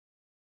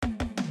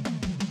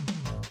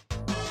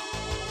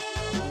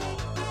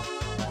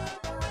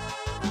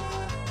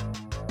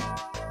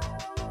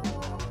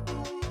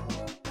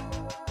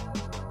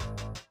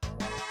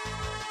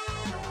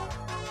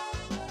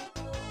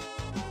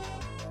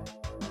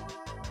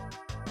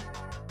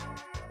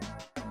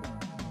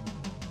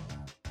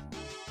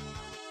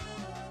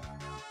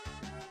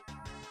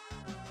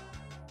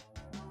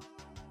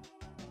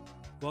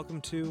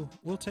Welcome to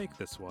We'll Take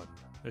This One,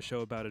 a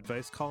show about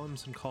advice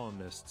columns and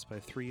columnists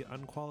by three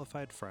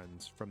unqualified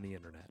friends from the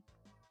internet.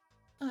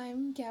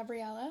 I'm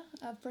Gabriella,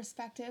 a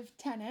prospective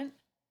tenant.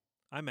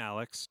 I'm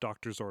Alex,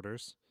 doctor's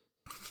orders.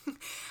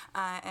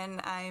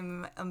 And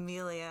I'm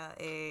Amelia,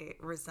 a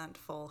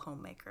resentful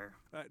homemaker.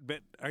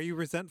 But are you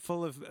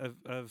resentful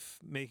of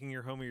making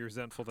your home, or you're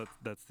resentful that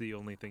that's the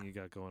only thing you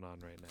got going on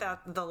right now?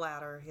 The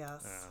latter,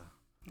 yes.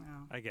 Yeah.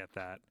 I get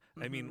that.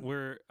 Mm-hmm. I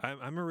mean,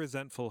 I'm a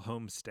resentful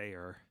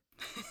homestayer.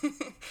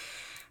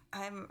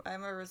 I'm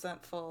a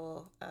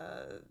resentful,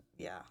 I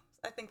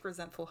think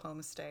resentful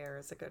homestayer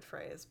is a good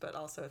phrase, but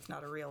also it's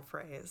not a real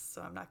phrase,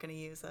 so I'm not going to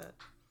use it.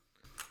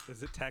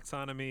 Is it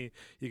taxonomy?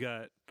 You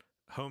got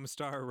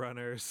Homestar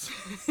runners.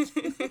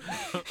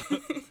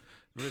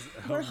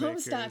 We're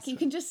Homestuck. You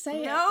can just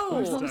say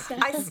no. it.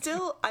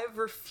 I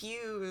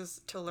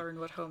refuse to learn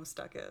what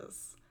Homestuck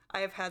is.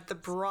 I have had the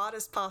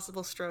broadest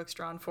possible strokes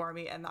drawn for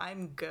me, and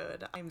I'm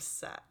good. I'm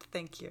set.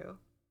 Thank you.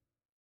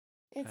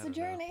 It's a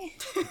journey.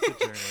 It's a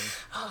journey.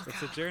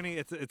 It's a journey.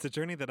 It's a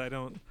journey that I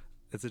don't.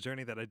 It's a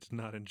journey that I did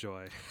not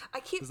enjoy.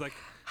 It's like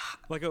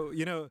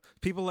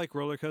people like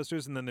roller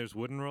coasters, and then there's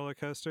wooden roller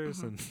coasters,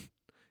 and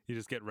you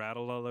just get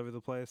rattled all over the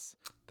place.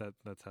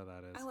 That's how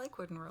that is. I like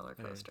wooden roller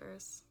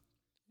coasters.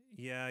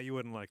 Yeah, you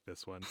wouldn't like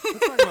this one.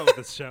 Let's talk about what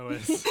this show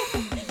is.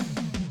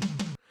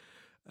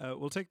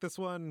 We'll Take This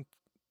One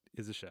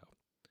is a show.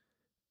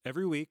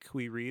 Every week,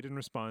 we read and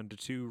respond to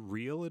two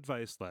real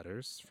advice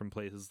letters from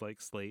places like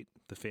Slate,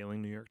 the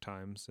failing New York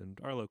Times, and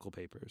our local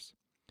papers.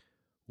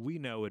 We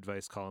know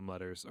advice column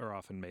letters are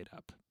often made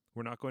up.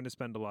 We're not going to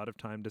spend a lot of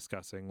time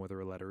discussing whether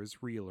a letter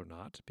is real or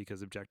not,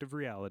 because objective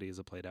reality is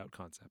a played-out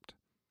concept.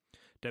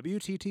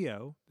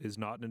 WTTO is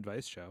not an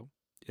advice show.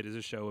 It is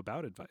a show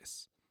about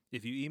advice.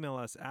 If you email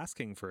us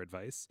asking for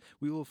advice,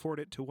 we will forward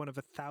it to one of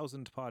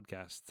 1,000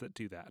 podcasts that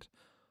do that.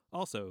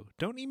 Also,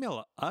 don't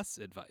email us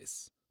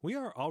advice. We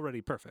are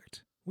already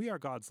perfect. We are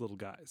God's little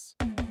guys.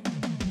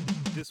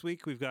 This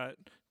week, we've got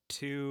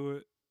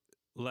two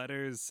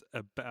letters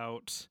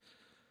about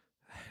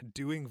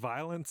doing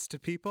violence to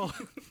people.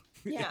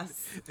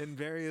 Yes. in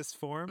various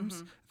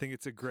forms. I think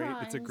it's a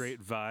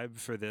great vibe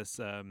for this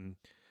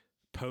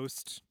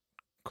post ?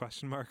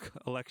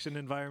 Election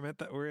environment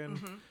that we're in.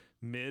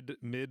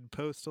 Mid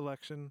post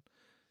election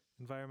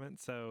environment.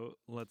 So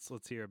let's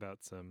hear about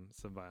some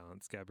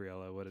violence.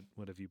 Gabriella,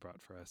 what have you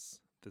brought for us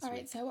this week? All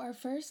right, so our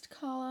first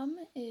column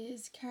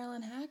is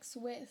Carolyn Hax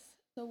with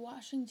the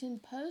Washington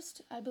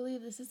Post. I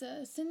believe this is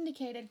a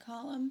syndicated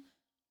column,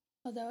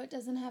 although it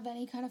doesn't have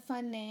any kind of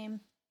fun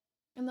name.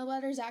 And the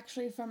letter's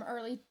actually from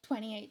early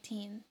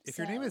 2018. If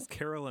your name is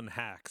Carolyn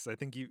Hax, I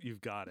think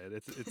you've got it.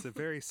 It's a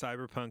very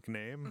cyberpunk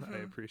name. I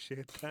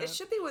appreciate that. It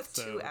should be with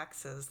two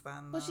X's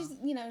then. Well, she's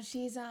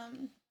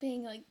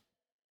being like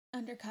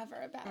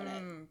undercover about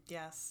it.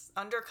 Yes.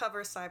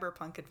 Undercover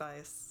cyberpunk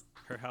advice.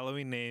 Her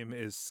Halloween name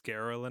is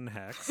Scarolyn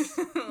Hex.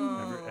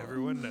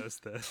 Everyone knows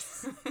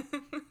this.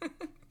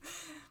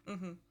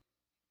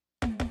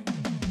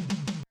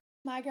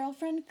 My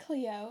girlfriend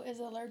Cleo is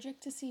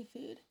allergic to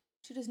seafood.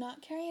 She does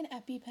not carry an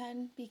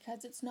EpiPen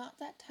because it's not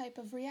that type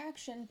of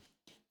reaction,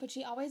 but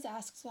she always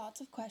asks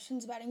lots of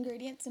questions about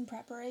ingredients and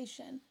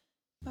preparation.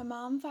 My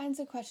mom finds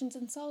the questions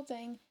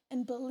insulting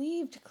and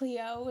believed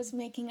Cleo was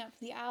making up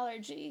the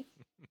allergy.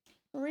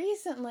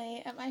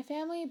 Recently, at my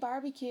family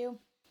barbecue,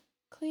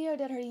 Cleo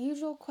did her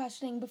usual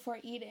questioning before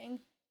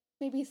eating.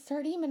 Maybe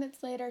 30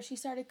 minutes later, she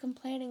started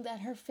complaining that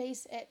her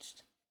face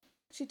itched.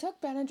 She took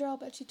Benadryl,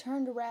 but she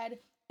turned red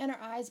and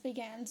her eyes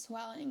began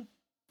swelling.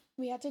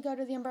 We had to go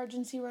to the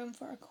emergency room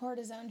for a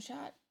cortisone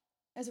shot.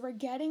 As we're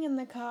getting in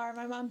the car,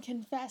 my mom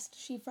confessed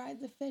she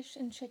fried the fish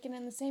and chicken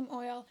in the same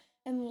oil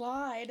and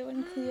lied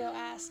when Cleo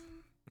asked.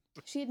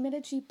 She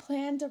admitted she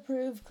planned to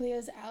prove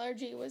Cleo's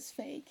allergy was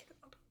fake.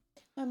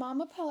 My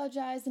mom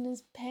apologized and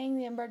is paying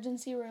the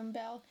emergency room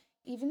bill.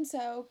 Even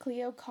so,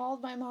 Cleo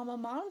called my mom a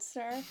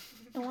monster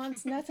and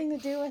wants nothing to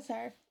do with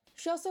her.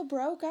 She also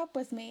broke up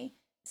with me,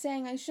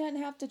 saying I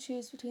shouldn't have to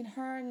choose between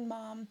her and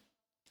mom.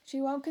 She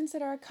won't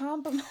consider a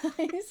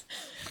compromise,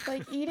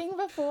 like eating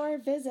before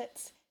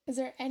visits. Is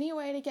there any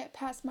way to get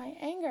past my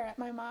anger at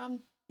my mom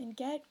and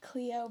get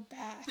Cleo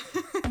back?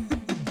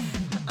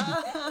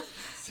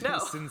 No.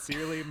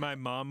 Sincerely, my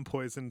mom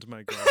poisoned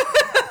my girlfriend.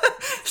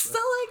 So,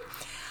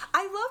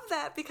 I love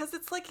that because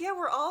it's like, yeah,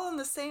 we're all on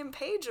the same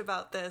page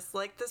about this.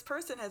 Like, this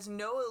person has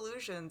no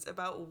illusions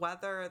about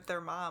whether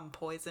their mom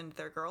poisoned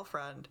their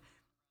girlfriend.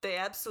 They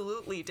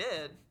absolutely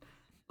did.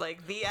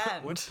 Like, the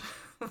end.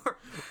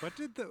 What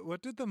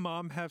did the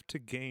mom have to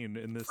gain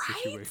in this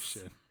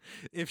situation?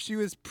 If she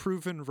was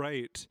proven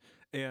right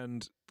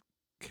and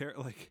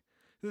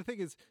the thing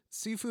is,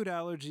 seafood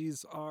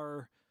allergies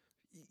are,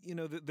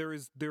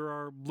 there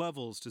are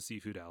levels to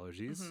seafood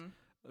allergies.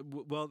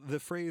 Well, the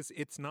phrase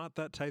 "it's not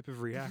that type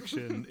of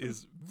reaction"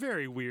 is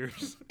very weird.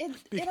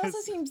 It also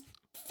seems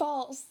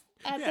false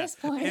at this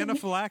point.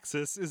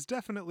 Anaphylaxis is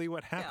definitely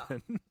what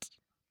happened.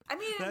 I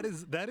mean,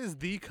 that is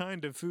the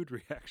kind of food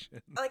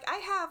reaction. like I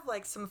have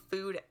like some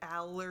food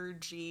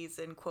allergies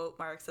in quote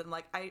marks, and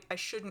like I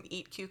shouldn't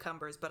eat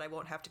cucumbers, but I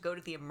won't have to go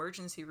to the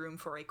emergency room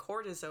for a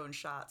cortisone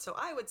shot. So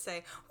I would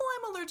say, well,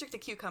 I'm allergic to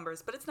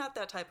cucumbers, but it's not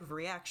that type of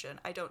reaction.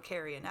 I don't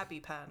carry an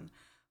EpiPen.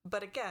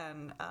 But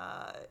again,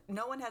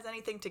 no one has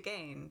anything to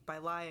gain by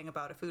lying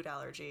about a food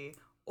allergy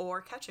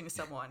or catching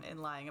someone in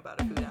lying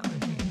about a food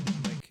allergy.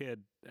 My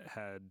kid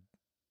had,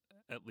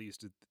 at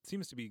least it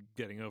seems to be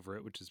getting over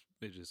it, which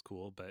is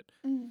cool, but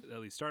at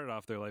least started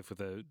off their life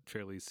with a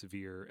fairly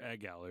severe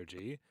egg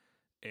allergy,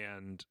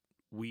 and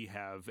we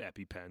have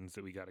EpiPens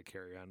that we got to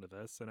carry onto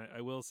this. And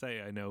I will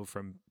say, I know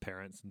from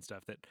parents and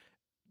stuff that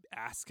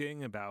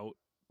asking about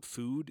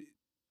food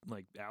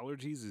like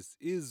allergies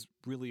is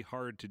really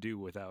hard to do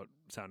without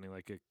sounding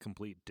like a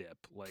complete dip.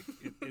 Like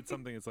it's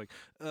something that's like,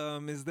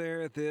 is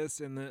there this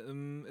and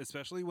the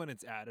especially when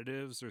it's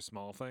additives or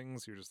small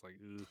things, you're just like,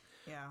 ugh.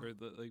 Yeah. Or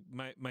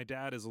my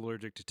dad is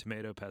allergic to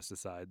tomato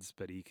pesticides,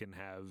 but he can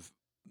have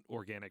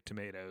organic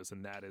tomatoes,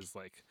 and that is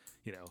like,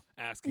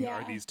 asking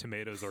are these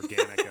tomatoes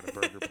organic at a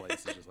burger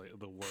place is just like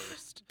the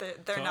worst. They're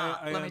So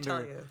not. Let me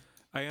tell you.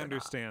 I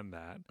understand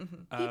that.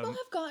 People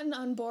have gotten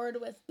on board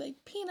with like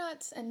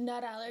peanuts and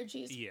nut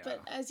allergies,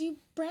 but as you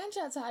branch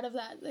outside of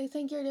that, they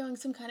think you're doing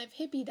some kind of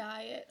hippie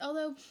diet.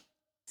 Although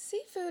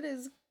seafood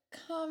is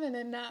common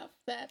enough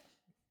that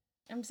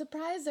I'm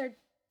surprised they're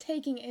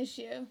taking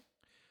issue.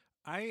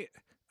 I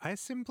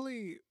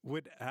simply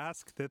would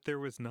ask that there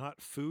was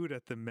not food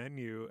at the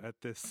menu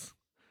at this.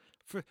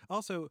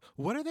 Also,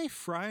 what are they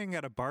frying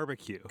at a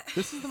barbecue?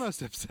 This is the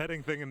most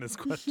upsetting thing in this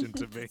question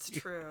to me. It's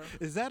true.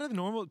 Is that a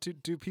normal?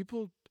 Do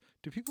people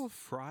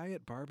fry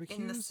at barbecues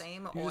In the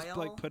same you oil? just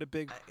like put a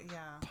big Yeah.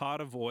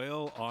 pot of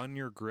oil on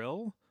your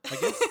grill? I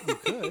guess you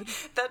could.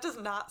 That does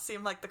not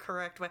seem like the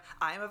correct way.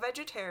 I'm a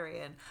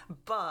vegetarian,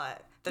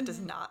 but that does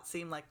not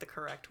seem like the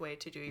correct way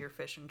to do your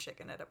fish and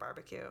chicken at a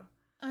barbecue.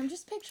 I'm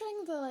just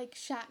picturing the like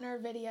Shatner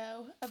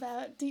video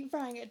about deep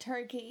frying a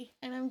turkey,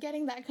 and I'm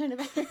getting that kind of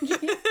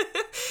energy.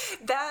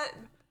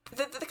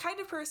 The kind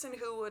of person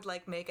who would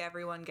like make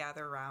everyone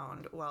gather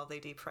around while they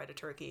deep fried a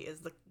turkey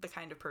is the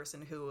kind of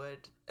person who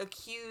would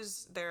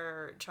accuse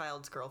their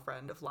child's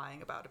girlfriend of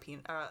lying about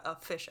a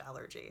fish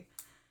allergy.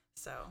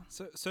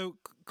 So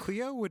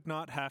Cleo would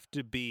not have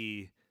to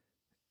be,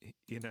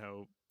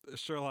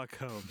 Sherlock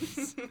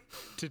Holmes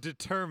to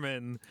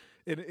determine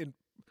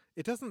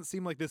it doesn't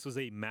seem like this was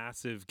a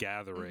massive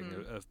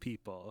gathering of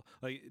people.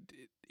 Like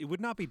it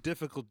would not be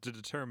difficult to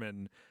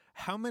determine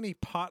how many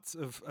pots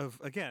of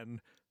again,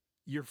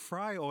 your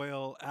fry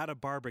oil at a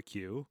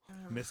barbecue,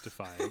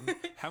 mystifying.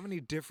 How many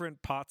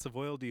different pots of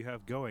oil do you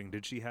have going?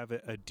 Did she have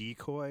a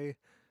decoy,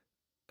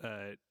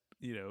 pot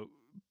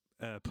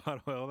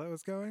of oil that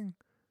was going?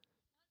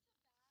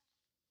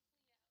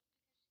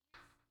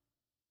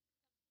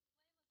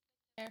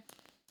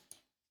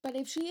 But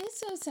if she is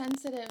so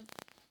sensitive,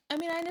 I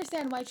mean, I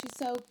understand why she's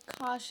so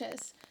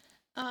cautious.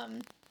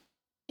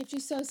 If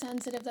she's so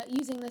sensitive that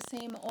using the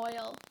same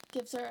oil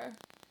gives her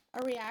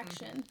a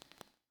reaction.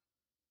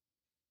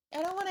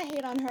 I don't want to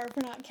hate on her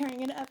for not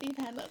carrying an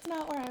EpiPen. That's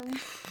not where I'm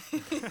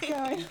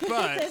going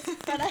But with this.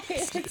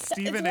 But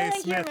Stephen it's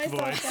A. Smith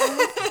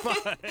voice.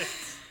 But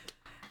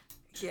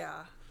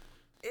Yeah.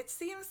 It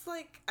seems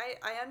like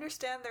I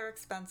understand they're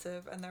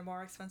expensive, and they're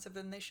more expensive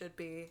than they should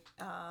be.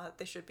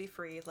 They should be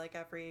free, like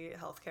every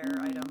healthcare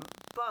item.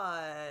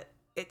 But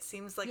it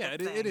seems like yeah, a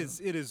thing. it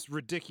is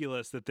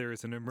ridiculous that there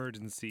is an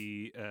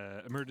emergency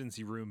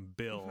room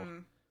bill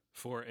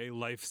for a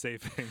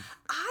life-saving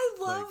I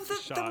love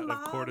that shot the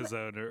mom of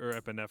cortisone or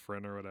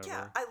epinephrine or whatever.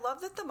 Yeah, I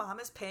love that the mom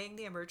is paying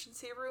the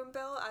emergency room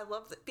bill. I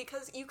love that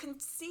because you can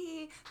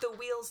see the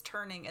wheels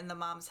turning in the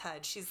mom's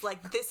head. She's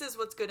like, this is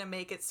what's going to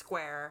make it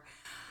square.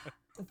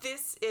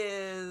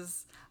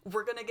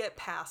 We're going to get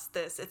past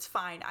this. It's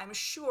fine. I'm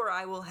sure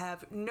I will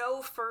have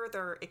no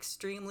further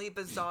extremely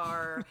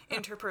bizarre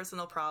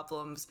interpersonal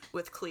problems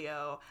with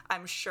Cleo.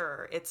 I'm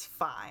sure it's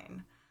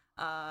fine.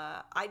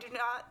 I do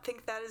not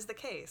think that is the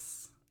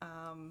case.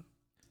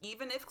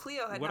 Even if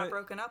Cleo had not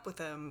broken up with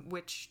him,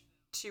 which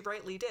she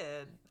rightly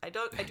did, I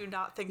do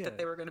not think that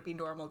they were going to be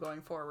normal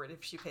going forward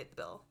if she paid the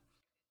bill.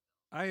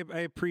 I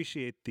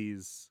appreciate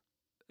these.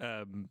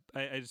 I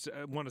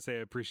want to say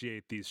I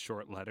appreciate these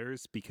short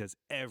letters because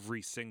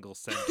every single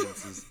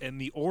sentence is, and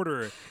the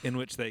order in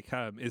which they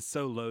come is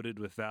so loaded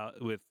with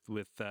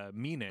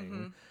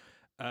meaning.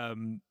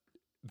 And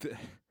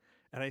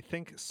I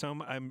think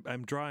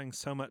I'm drawing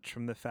so much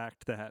from the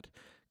fact that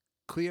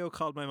Cleo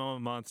called my mom a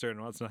monster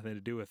and wants nothing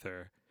to do with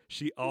her.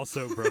 She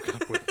also broke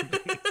up with me.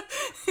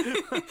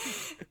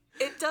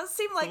 It does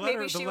seem like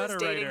maybe she was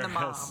dating the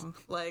mom.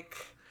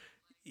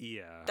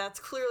 Yeah. That's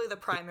clearly the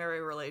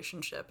primary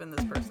relationship in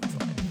this person's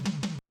life.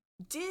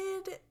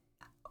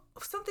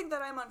 Something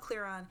that I'm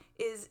unclear on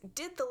is,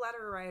 did the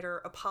letter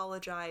writer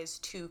apologize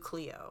to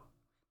Cleo?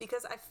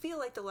 Because I feel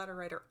like the letter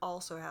writer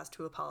also has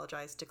to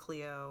apologize to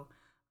Cleo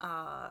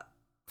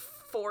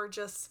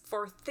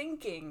for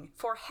thinking,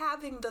 for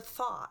having the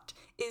thought,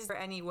 is there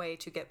any way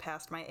to get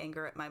past my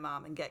anger at my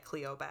mom and get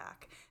Cleo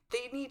back?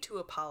 They need to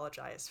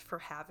apologize for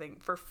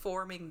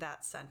forming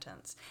that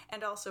sentence,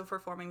 and also for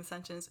forming the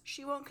sentence,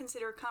 she won't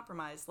consider a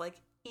compromise,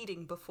 like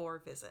eating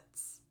before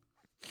visits.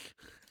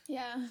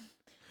 Yeah,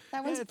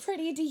 that was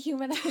pretty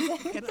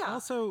dehumanizing. And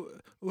also,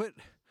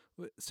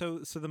 so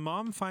the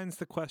mom finds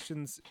the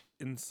questions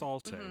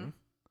insulting,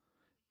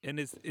 and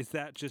is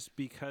that just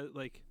because,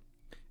 like,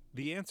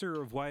 the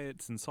answer of why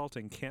it's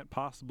insulting can't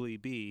possibly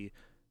be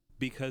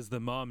because the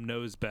mom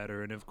knows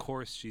better, and of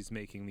course she's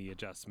making the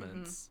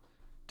adjustments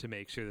to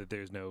make sure that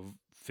there's no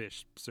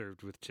fish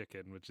served with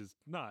chicken, which is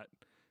not.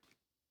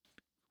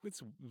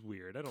 It's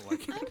weird. I don't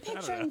like it. I'm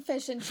picturing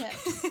fish and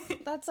chips.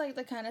 That's like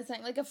the kind of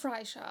thing, like a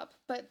fry shop.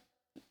 But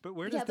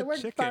where does the word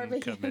chicken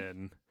barbecue come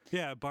in?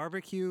 Yeah,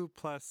 barbecue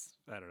plus,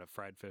 I don't know,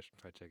 fried fish and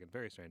fried chicken.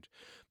 Very strange.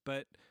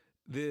 But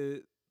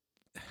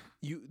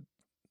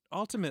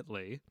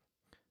ultimately,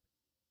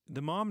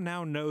 the mom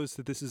now knows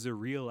that this is a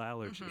real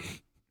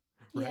allergy,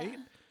 right? Yeah.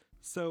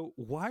 So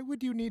why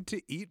would you need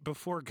to eat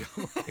before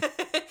going?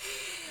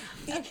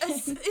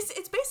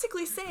 It's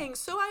basically saying,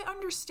 so I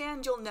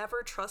understand you'll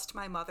never trust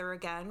my mother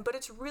again, but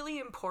it's really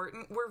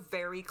important. We're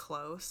very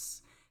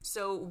close.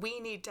 So we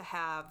need to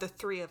have, the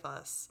three of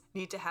us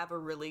need to have a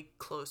really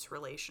close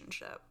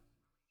relationship.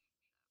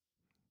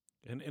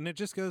 And it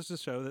just goes to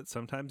show that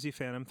sometimes you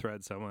phantom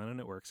thread someone and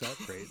it works out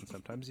great, and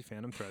sometimes you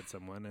phantom thread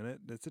someone and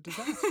it's a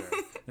disaster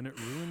and it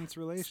ruins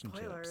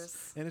relationships.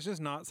 Spoilers. And it's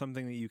just not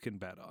something that you can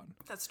bet on.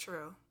 That's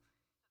true.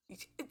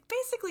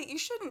 Basically, you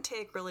shouldn't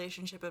take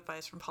relationship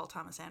advice from Paul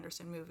Thomas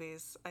Anderson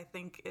movies, I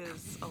think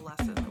is a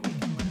lesson that we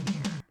can learn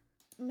here.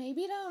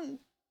 Maybe don't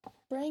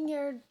bring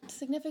your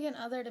significant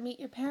other to meet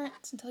your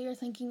parents until you're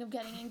thinking of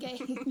getting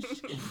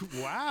engaged.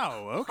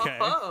 Wow, okay.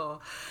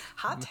 Oh,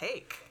 hot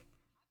take.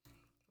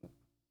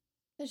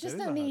 There's just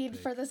That is no a hot need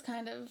take. for this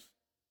kind of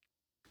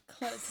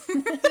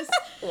closeness.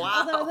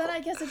 Wow. Although then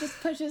I guess it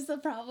just pushes the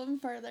problem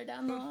further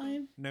down the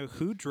line. Now,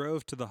 who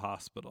drove to the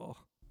hospital?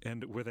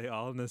 And were they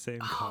all in the same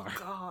car? Oh,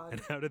 God.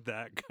 And how did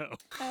that go?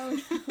 Oh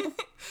no.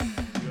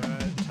 You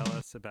want to tell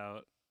us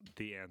about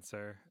the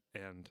answer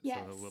and some of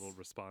Yes. the little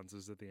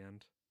responses at the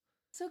end?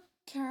 So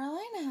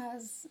Caroline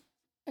has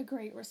a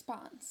great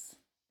response,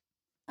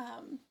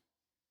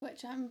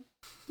 which I'm,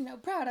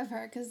 proud of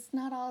her because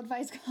not all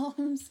advice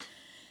columns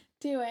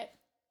do it.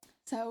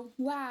 So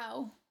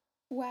wow.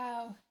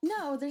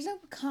 No, there's no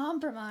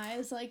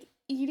compromise like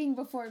eating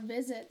before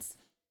visits.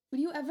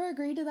 Would you ever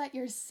agree to that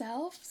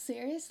yourself?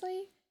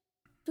 Seriously?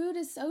 Food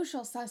is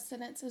social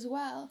sustenance as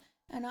well,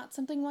 and not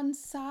something one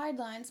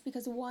sidelines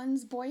because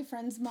one's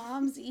boyfriend's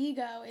mom's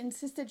ego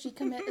insisted she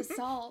commit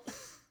assault.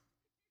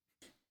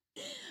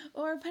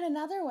 Or put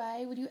another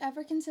way, would you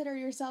ever consider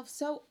yourself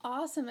so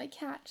awesome at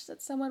catch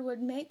that someone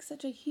would make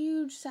such a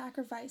huge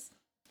sacrifice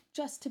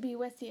just to be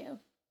with you?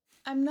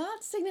 I'm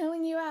not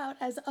signaling you out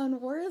as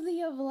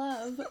unworthy of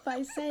love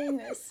by saying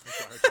this.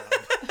 That's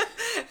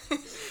our job.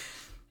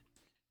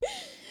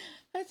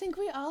 I think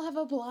we all have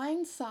a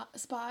blind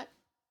spot,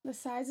 the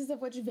sizes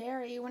of which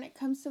vary when it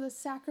comes to the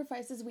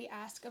sacrifices we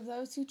ask of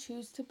those who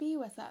choose to be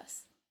with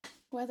us.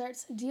 Whether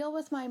it's deal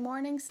with my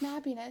morning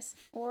snappiness,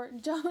 or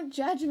don't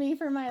judge me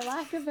for my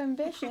lack of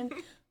ambition,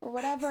 or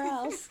whatever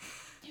else,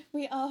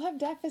 we all have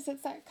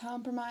deficits that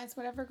compromise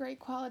whatever great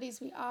qualities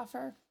we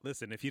offer.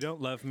 Listen, if you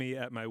don't love me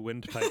at my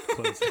windpipe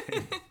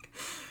closing,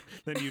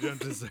 then you don't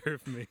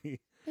deserve me.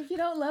 If you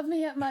don't love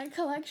me at my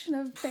collection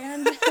of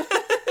band...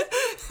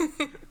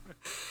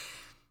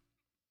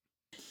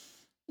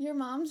 Your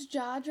mom's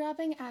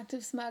jaw-dropping act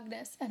of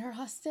smugness and her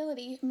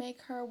hostility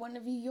make her one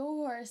of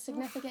your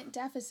significant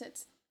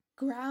deficits,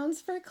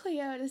 grounds for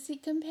Cleo to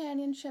seek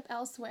companionship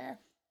elsewhere.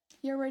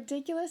 Your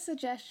ridiculous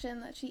suggestion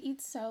that she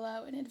eats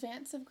solo in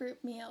advance of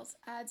group meals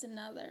adds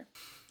another.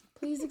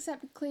 Please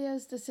accept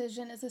Cleo's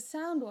decision as a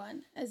sound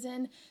one, as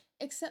in,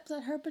 accept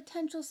that her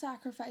potential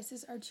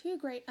sacrifices are too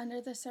great under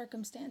the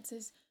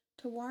circumstances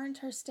to warrant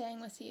her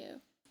staying with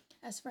you.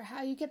 As for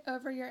how you get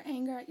over your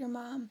anger at your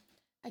mom,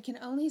 I can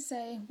only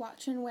say,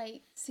 watch and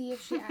wait, see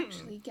if she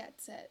actually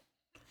gets it.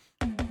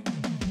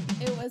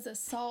 It was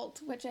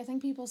assault, which I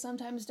think people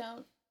sometimes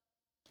don't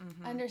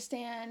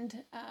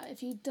understand.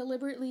 If you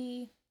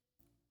deliberately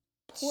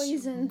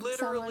poison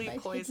someone by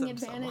taking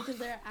advantage of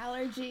their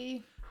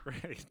allergy,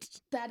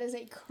 Right. that is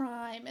a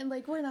crime. And,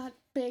 we're not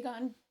big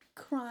on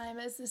crime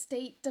as the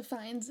state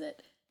defines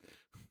it.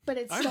 But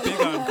it's I'm still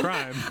big on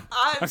crime.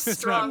 I'm just not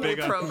strongly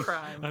big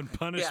pro-crime. on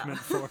punishment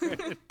for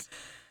it.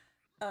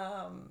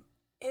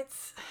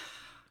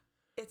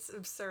 It's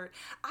absurd.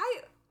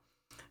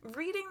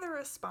 Reading the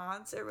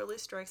response, it really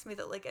strikes me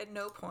that at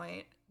no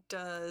point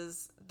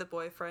does the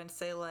boyfriend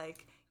say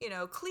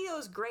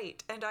Cleo's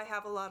great and I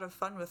have a lot of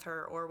fun with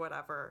her or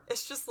whatever.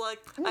 It's just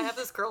I have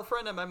this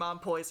girlfriend and my mom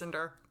poisoned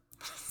her.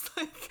 It's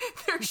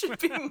there should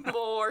be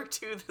more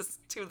to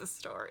the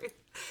story.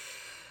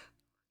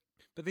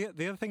 But the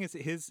other thing is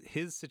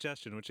his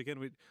suggestion, which again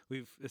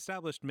we've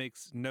established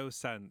makes no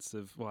sense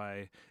of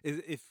why.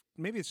 If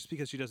maybe it's just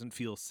because she doesn't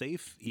feel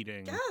safe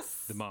eating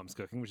Yes. the mom's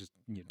cooking, which is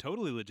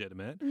totally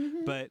legitimate.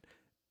 Mhm. But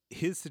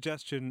his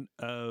suggestion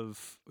or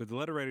the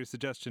letter writer's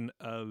suggestion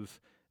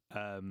of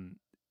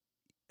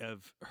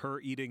her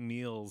eating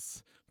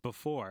meals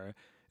before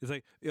is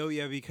like, oh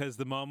yeah, because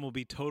the mom will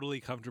be totally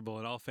comfortable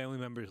and all family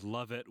members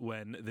love it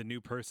when the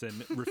new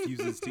person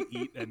refuses to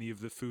eat any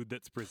of the food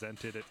that's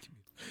presented at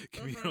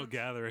communal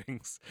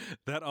gatherings.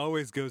 That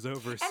always goes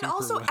over super And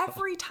also well.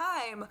 every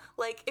time,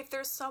 like if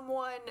there's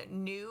someone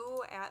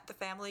new at the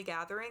family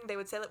gathering, they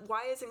would say, like,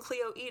 why isn't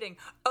Cleo eating?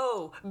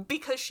 Oh,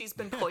 because she's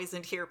been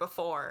poisoned here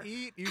before.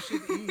 Eat, you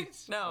should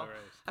eat. No, All right.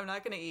 I'm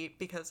not going to eat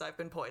because I've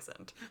been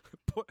poisoned.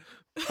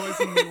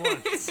 Poison me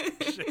once.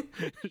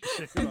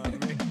 Shame on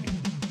me.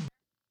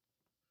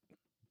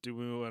 Do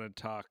we want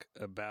to talk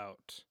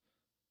about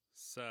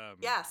some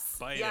Yes.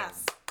 biting?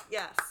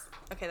 Yes.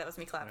 Okay, that was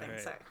me clapping. All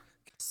right. Sorry.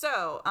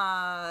 So,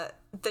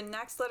 the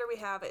next letter we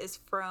have is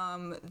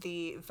from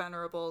the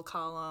venerable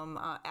column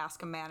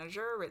Ask a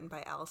Manager, written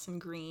by Allison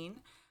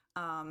Green.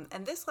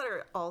 And this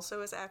letter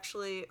also is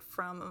actually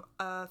from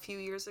a few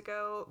years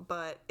ago,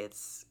 but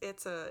it's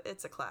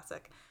a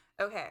classic.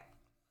 Okay.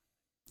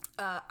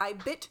 I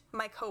bit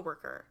my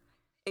coworker.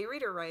 A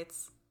reader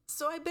writes,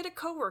 so I bit a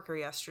coworker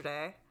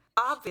yesterday.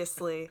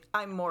 Obviously,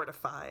 I'm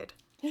mortified.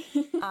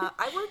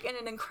 I work in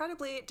an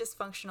incredibly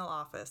dysfunctional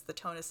office. The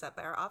tone is set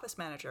by our office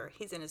manager.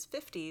 He's in his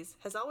 50s,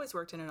 has always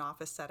worked in an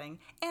office setting,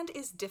 and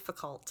is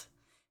difficult.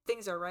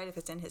 Things are right if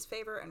it's in his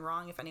favor and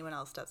wrong if anyone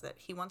else does it.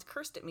 He once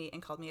cursed at me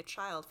and called me a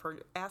child for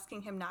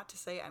asking him not to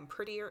say I'm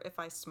prettier if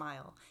I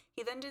smile.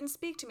 He then didn't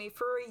speak to me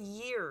for a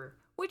year,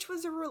 which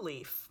was a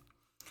relief.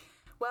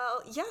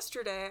 Well,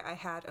 yesterday I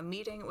had a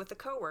meeting with a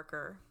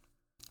coworker.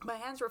 My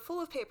hands were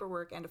full of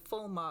paperwork and a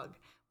full mug.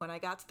 When I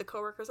got to the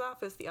coworker's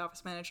office, the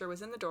office manager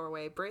was in the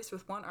doorway, braced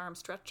with one arm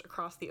stretched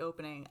across the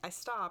opening. I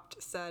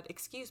stopped, said,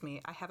 "Excuse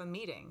me, I have a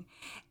meeting."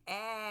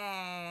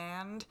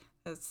 And,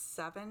 that's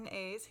 7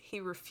 A's, he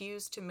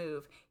refused to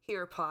move. He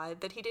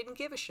replied that he didn't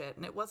give a shit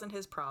and it wasn't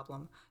his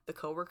problem. The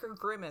coworker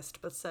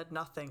grimaced but said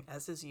nothing,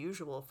 as is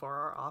usual for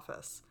our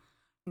office.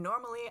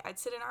 Normally, I'd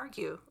sit and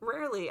argue.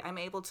 Rarely, I'm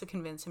able to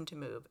convince him to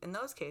move. In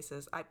those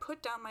cases, I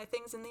put down my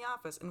things in the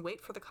office and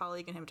wait for the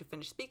colleague and him to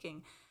finish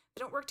speaking. They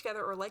don't work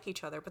together or like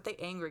each other, but they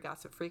angry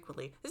gossip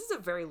frequently. This is a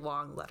very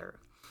long letter.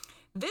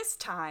 This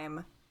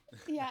time,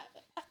 Yeah,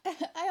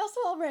 I also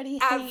already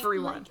hate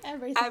everyone, like,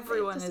 everything.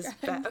 everyone they've is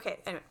described. bad. Okay,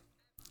 anyway.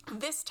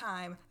 This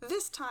time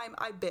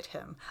I bit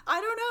him.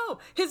 I don't know.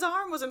 His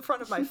arm was in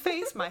front of my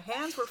face. My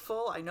hands were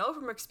full. I know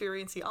from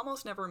experience he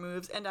almost never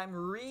moves, and I'm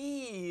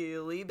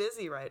really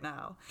busy right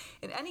now.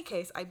 In any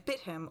case, I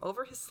bit him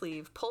over his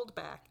sleeve, pulled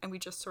back, and we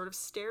just sort of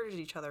stared at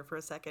each other for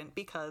a second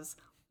because,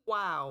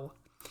 wow.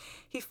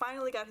 He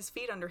finally got his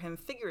feet under him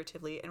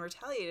figuratively and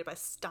retaliated by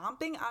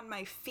stomping on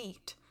my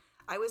feet.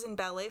 I was in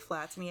ballet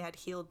flats and he had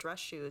heeled dress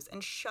shoes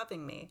and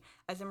shoving me.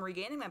 As I'm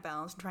regaining my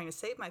balance and trying to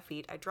save my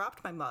feet, I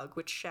dropped my mug,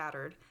 which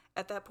shattered.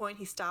 At that point,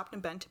 he stopped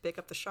and bent to pick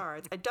up the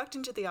shards. I ducked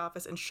into the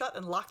office and shut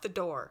and locked the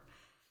door.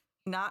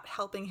 Not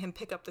helping him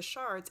pick up the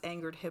shards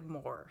angered him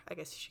more. I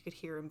guess you could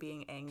hear him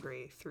being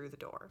angry through the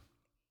door.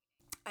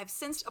 I've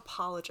since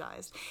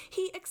apologized.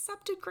 He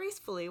accepted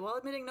gracefully while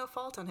admitting no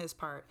fault on his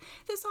part.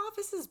 This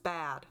office is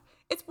bad.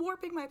 It's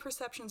warping my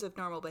perceptions of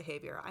normal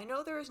behavior. I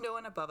know there is no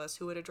one above us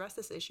who would address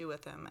this issue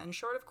with him, and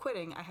short of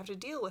quitting, I have to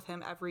deal with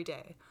him every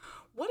day.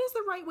 What is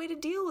the right way to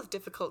deal with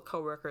difficult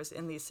coworkers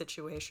in these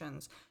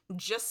situations?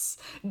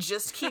 Just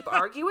keep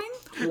arguing?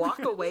 Walk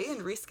away and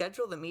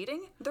reschedule the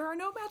meeting? There are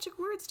no magic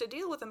words to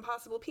deal with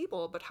impossible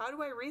people, but how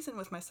do I reason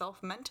with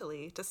myself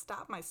mentally to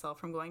stop myself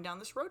from going down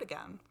this road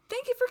again?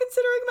 Thank you for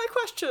considering my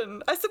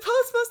question. I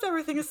suppose most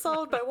everything is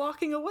solved by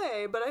walking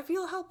away, but I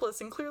feel helpless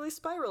and clearly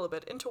spiral a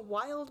bit into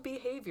wild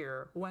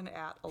behavior when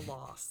at a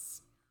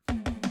loss.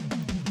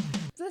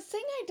 The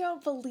thing I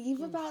don't believe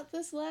about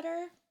this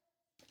letter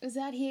is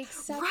that he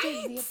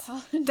accepted the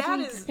apology. That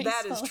is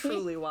gracefully.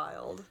 truly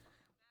wild.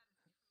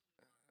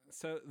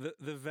 So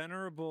the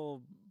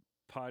venerable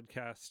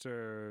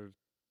podcaster,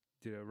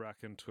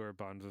 raconteur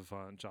bon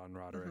vivant John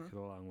Roderick of The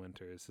Long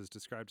Winters has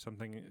described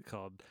something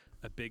called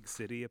a big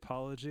city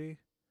apology,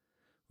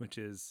 which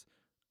is,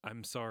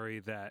 I'm sorry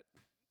that,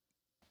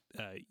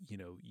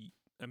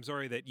 I'm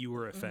sorry that you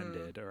were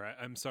offended, or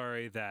I'm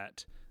sorry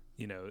that,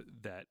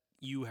 that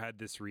you had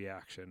this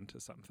reaction to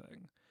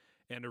something.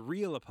 And a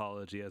real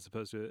apology, as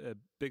opposed to a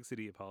big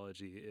city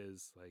apology,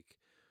 is like,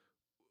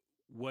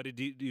 what did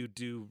you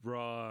do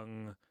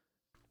wrong?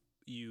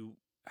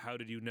 How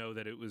did you know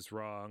that it was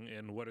wrong?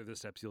 And what are the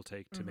steps you'll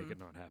take to make it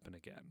not happen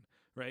again?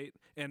 Right?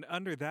 And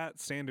under that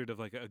standard of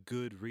like a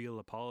good, real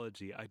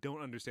apology, I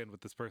don't understand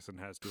what this person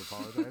has to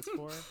apologize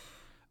for.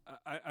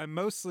 I'm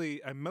mostly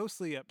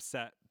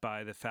upset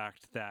by the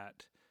fact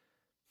that,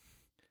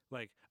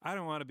 like, I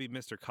don't want to be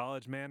Mr.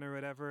 College Man or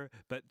whatever,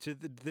 but to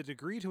the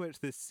degree to which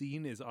this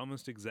scene is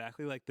almost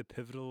exactly like the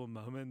pivotal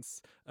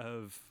moments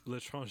of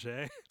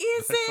L'Étranger.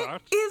 Is it,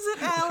 Alex?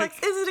 Like,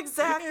 is it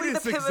exactly it the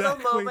is pivotal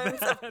exactly moments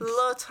that. of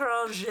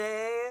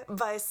L'Étranger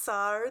by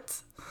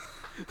Sartre?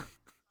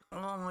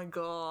 Oh my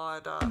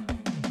god.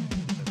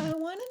 I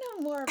want to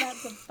know more about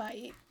the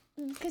bite.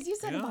 Because you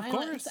said Yeah, of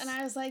violence, course. and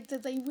I was like,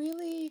 did they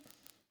really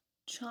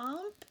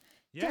chomp?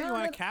 Yeah, you down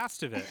want a at-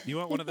 cast of it. You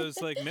want one of those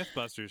like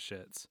Mythbusters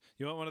shits.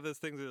 You want one of those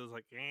things that was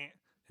like,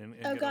 and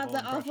Oh get a god, whole the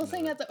awful impression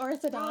thing of at the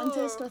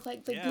orthodontist Oh. with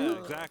like the Yeah, goop.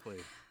 exactly.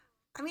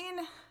 I mean,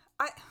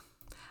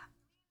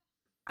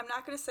 I'm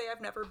not gonna say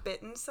I've never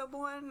bitten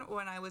someone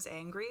when I was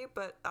angry,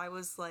 but I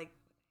was like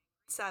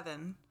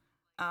 7,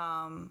 but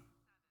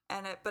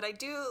I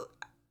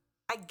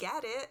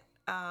get it.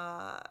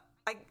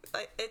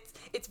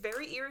 It's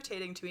very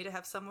irritating to me to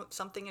have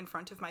something in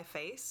front of my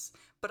face,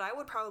 but I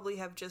would probably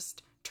have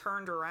just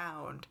turned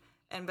around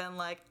and been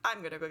like,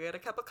 I'm gonna go get a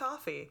cup of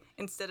coffee,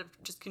 instead of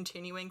just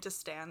continuing to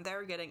stand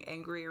there getting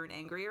angrier and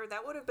angrier.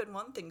 That would have been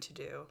one thing to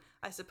do.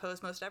 I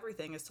suppose most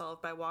everything is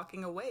solved by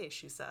walking away,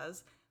 she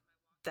says.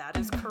 That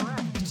is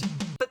correct.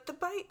 But the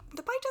bite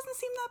doesn't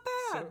seem that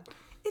bad.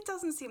 It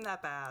doesn't seem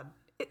that bad.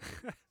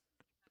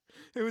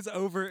 It was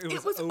over.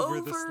 It was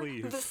over the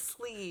sleeve. The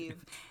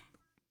sleeve.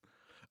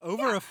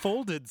 Over a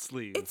folded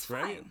sleeve, It's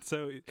right? fine.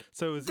 So it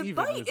was The even.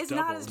 bite it was is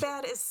not as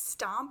doubled. bad as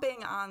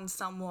stomping on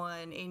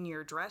someone in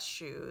your dress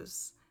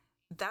shoes.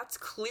 That's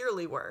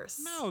clearly worse.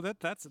 No,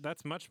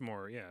 that's much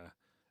more. Yeah,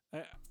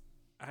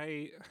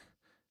 I'm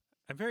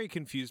very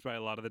confused by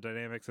a lot of the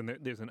dynamics, and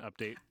there's an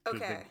update.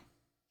 Okay.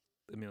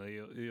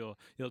 Amelia,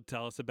 you'll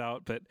tell us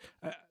about, but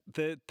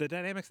the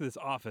dynamics of this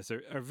office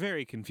are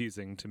very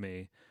confusing to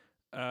me.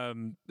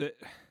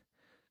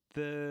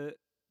 The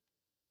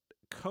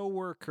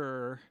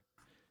coworker,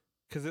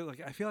 because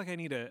I feel like I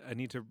need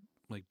to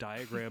like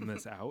diagram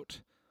this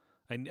out.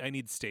 I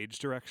need stage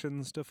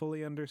directions to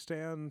fully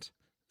understand.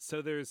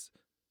 So there's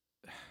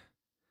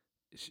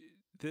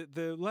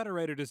the letter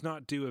writer does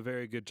not do a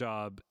very good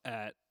job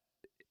at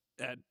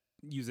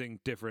using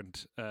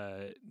different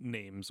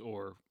names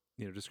or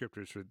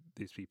descriptors for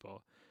these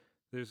people.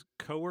 There's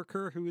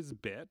coworker who is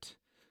Bit.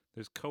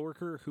 There's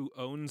coworker who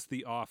owns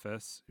the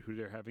office, who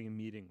they're having a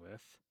meeting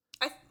with.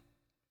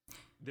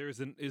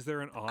 Is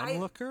there an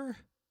onlooker?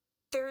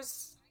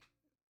 There's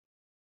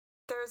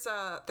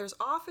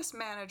office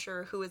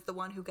manager who is the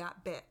one who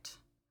got bit,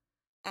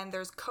 and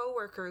there's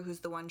coworker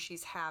who's the one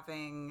she's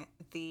having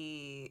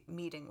the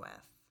meeting with.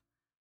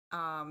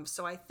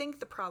 So I think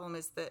the problem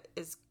is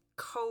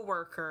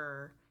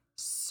coworker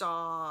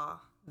saw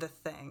the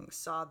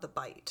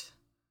bite.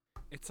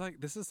 It's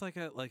like this is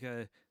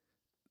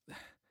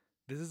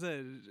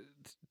a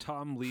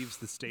Tom leaves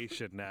the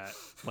station at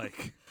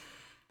like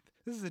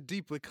this is a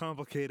deeply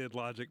complicated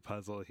logic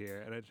puzzle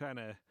here, and I'm trying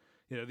to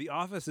the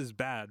office is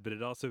bad, but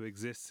it also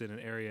exists in an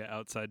area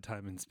outside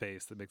time and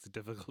space that makes it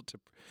difficult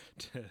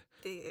to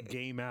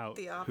game out.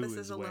 The office who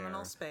is a where.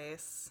 liminal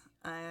space,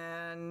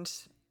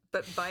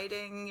 but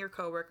biting your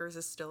coworkers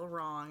is still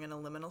wrong in a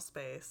liminal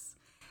space.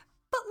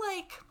 But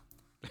like,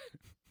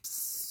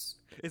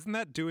 isn't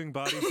that doing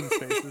bodies in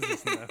spaces?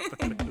 Isn't that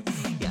what it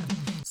is? yeah.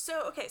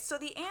 So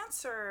the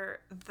answer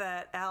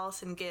that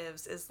Allison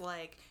gives is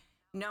like,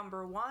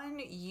 number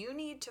one, you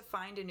need to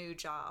find a new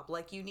job.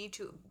 Like, you need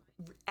to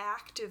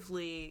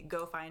actively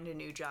go find a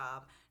new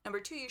job. Number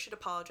two, you should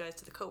apologize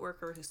to the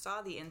coworker who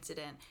saw the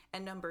incident.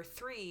 And number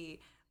three,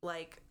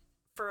 like,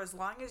 for as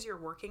long as you're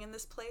working in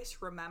this place,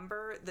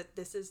 remember that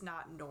this is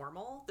not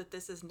normal, that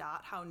this is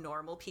not how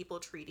normal people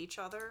treat each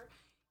other.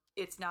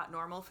 It's not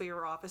normal for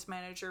your office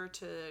manager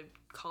to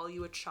call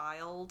you a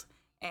child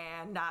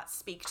and not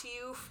speak to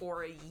you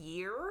for a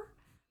year.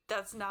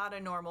 That's not a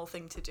normal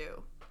thing to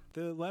do.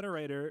 The letter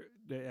writer,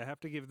 I have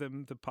to give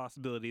them the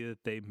possibility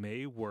that they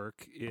may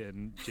work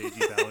in J.G.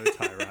 Ballard's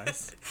High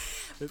Rise.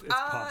 It's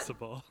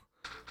possible.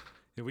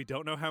 And we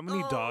don't know how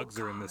many dogs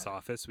are in this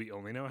office. We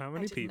only know how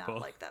many I did people.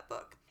 not like that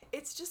book.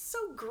 It's just so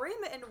grim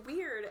and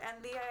weird,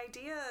 and the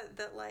idea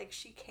that like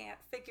she can't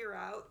figure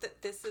out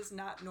that this is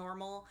not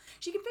normal.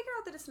 She can figure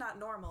out that it's not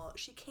normal.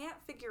 She can't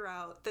figure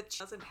out that she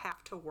doesn't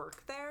have to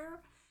work there.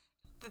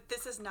 That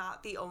this is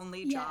not the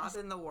only job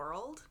in the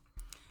world.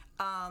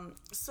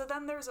 So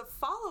then there's a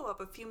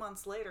follow-up a few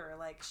months later.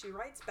 Like, she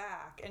writes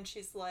back and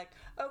she's like,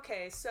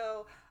 okay,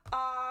 so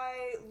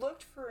I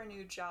looked for a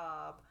new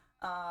job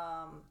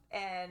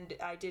and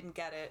I didn't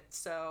get it,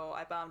 so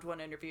I bombed one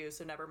interview,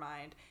 so never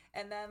mind.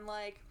 And then,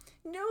 like,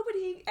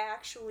 nobody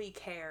actually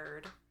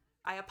cared.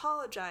 I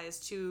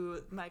apologized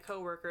to my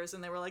coworkers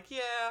and they were like,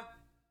 yeah,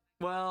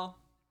 well,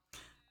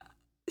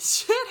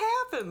 shit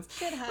happens.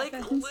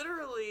 Like,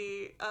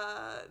 literally,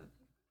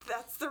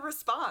 that's the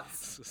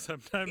response.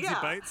 Sometimes you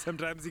bite,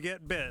 sometimes you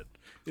get bit.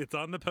 It's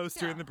on the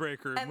poster in the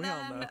break room. And we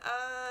all know.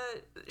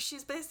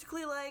 She's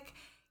basically like,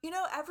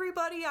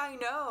 everybody I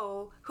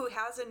know who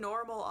has a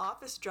normal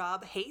office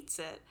job hates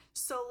it.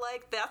 So,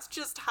 like, that's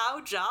just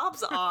how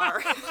jobs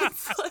are.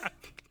 It's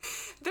like,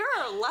 there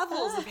are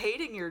levels of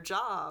hating your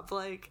job.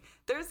 Like,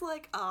 there's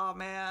like, oh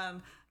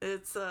man,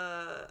 It's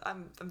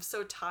I'm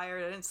so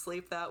tired. I didn't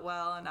sleep that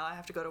well, and now I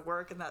have to go to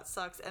work, and that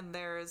sucks. And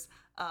there's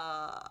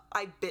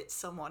I bit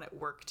someone at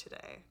work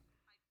today.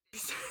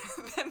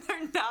 Then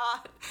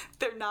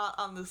they're not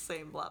on the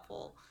same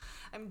level.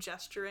 I'm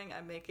gesturing.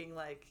 I'm making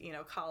like, you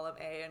know, column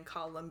A and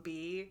column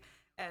B,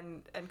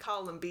 and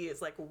column B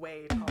is like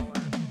way taller.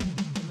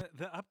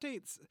 The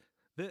updates,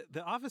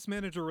 the office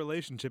manager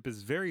relationship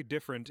is very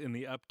different in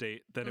the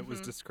update than it was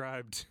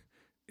described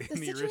in The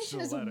the situation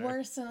original is letter.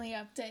 worse in the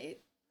update.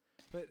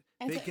 But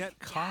And they so- get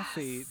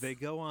coffee, Yes. they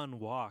go on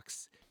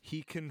walks.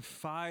 He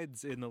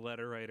confides in the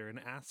letter writer and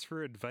asks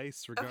for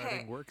advice regarding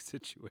Okay. work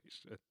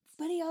situations.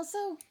 But he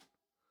also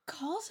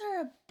calls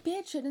her a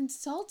bitch and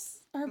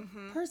insults her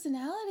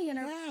personality and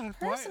her Yeah,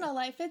 personal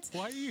life.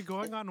 Why are you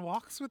going on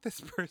walks with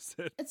this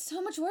person? It's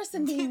so much worse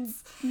than being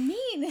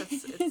mean.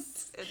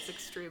 It's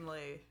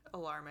extremely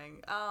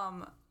alarming.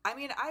 I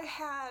mean, I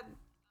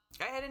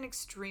had an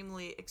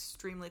extremely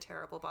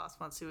terrible boss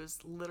once who was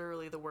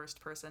literally the worst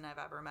person I've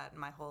ever met in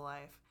my whole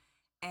life.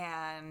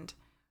 And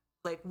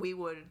like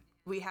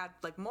we had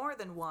like more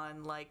than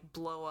one like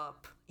blow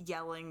up,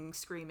 yelling,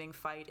 screaming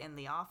fight in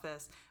the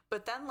office.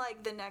 But then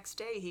like the next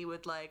day he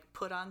would like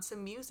put on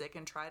some music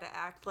and try to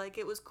act like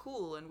it was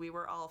cool and we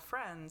were all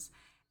friends.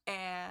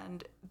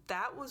 And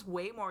that was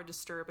way more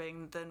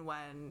disturbing than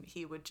when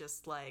he would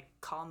just like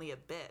call me a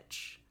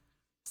bitch.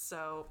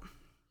 So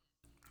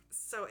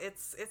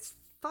it's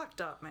fucked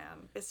up,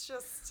 man. It's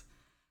just,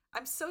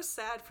 I'm so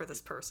sad for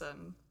this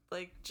person.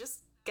 Like,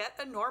 just get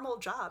a normal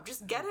job.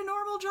 Just get a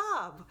normal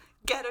job.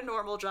 Get a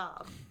normal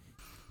job.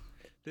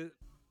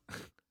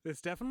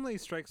 This definitely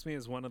strikes me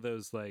as one of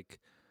those like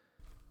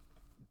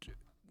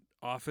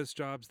office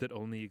jobs that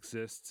only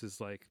exists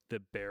as like the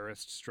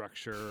barest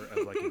structure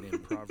of like an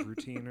improv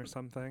routine or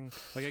something.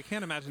 Like I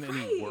can't imagine any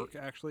Right. work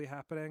actually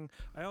happening.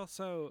 I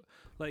also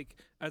like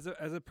as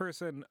a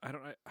person,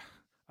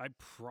 I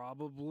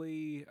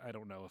probably, I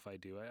don't know if I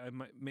do. I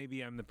might,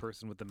 maybe I'm the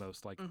person with the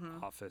most like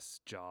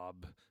office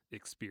job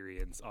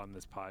experience on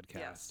this podcast.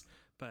 Yes.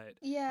 But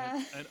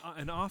Yeah.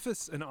 an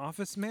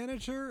office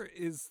manager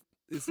is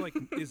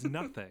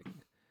nothing.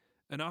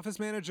 An office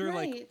manager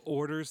like Right.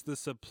 orders the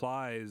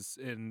supplies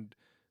and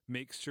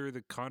makes sure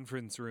the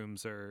conference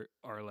rooms are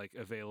like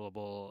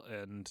available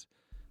and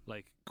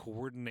like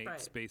coordinates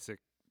Right. basic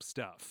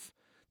stuff.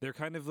 They're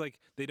kind of like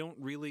they don't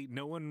really,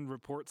 no one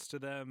reports to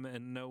them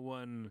and no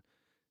one,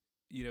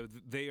 you know,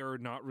 they are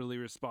not really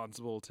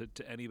responsible to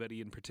anybody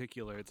in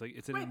particular. It's like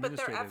it's an Right, but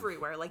they're administrative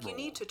everywhere. Like, you role.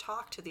 need to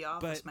talk to the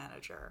office But-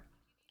 manager.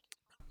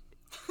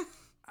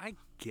 I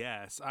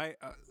guess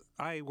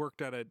I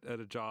worked at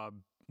a job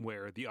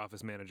where the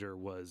office manager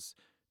was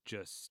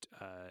just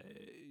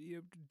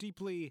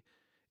deeply,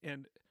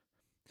 and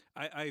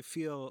I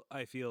feel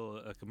a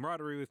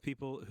camaraderie with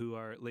people who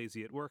are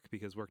lazy at work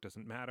because work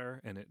doesn't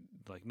matter and it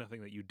like nothing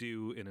that you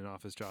do in an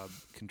office job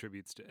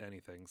contributes to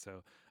anything.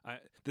 So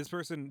this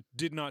person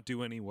did not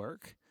do any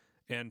work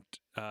and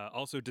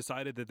also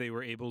decided that they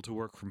were able to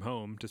work from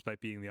home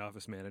despite being the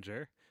office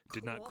manager.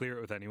 Did not Cool. clear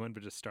it with anyone,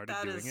 but just started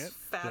That doing is it.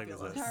 fabulous.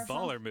 Like, it's a Powerful.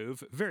 baller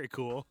move. Very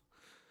cool.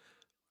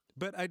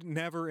 But I'd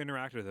never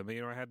interacted with them.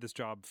 You know, I had this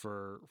job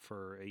for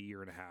a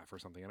year and a half or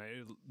something, and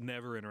I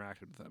never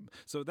interacted with them.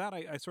 So that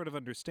I sort of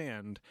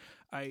understand.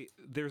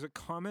 There's a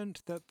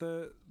comment that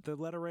the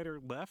letter writer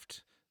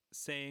left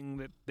saying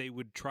that they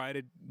would try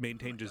to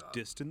maintain just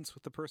distance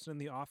with the person in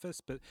the office,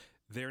 but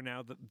they're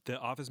now the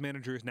office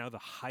manager is now the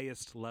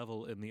highest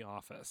level in the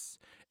office,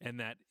 and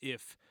that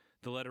if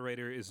the letter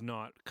writer is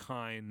not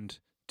kind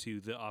to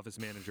the office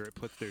manager, it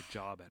puts their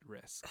job at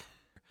risk.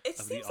 It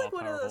of the seems like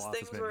one of all-powerful those office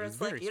things where manager. it's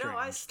It's like, very you know,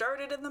 I strange.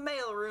 started in the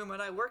mailroom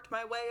and I worked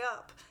my way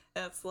up.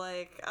 And it's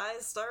like, I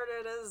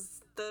started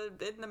as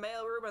in the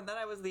mailroom and then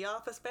I was the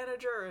office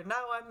manager and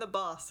now I'm the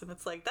boss. And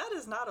it's like, that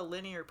is not a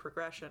linear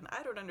progression.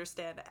 I don't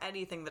understand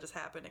anything that is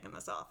happening in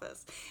this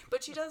office.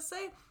 But she does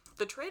say,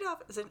 the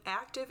trade-off is an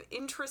active,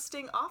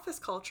 interesting office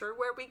culture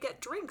where we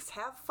get drinks,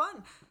 have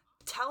fun,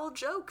 tell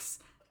jokes.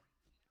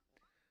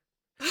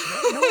 No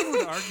one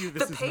would argue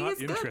this The is pay not is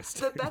good,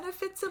 interesting. the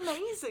benefits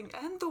amazing,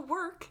 and the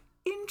work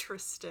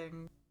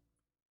interesting.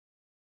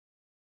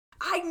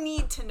 I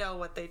need to know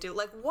what they do.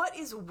 Like, what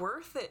is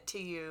worth it to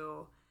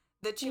you?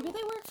 That you Maybe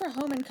they work for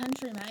Home and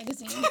Country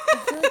magazine. I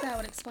feel like that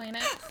would explain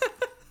it.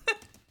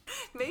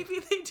 maybe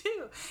they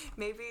do.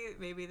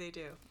 Maybe they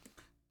do.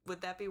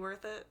 Would that be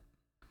worth it?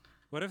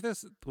 What if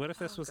this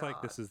was like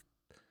God. this is?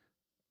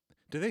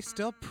 Do they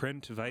still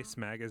print Vice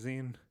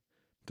magazine?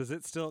 Does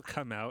it still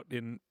come out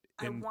in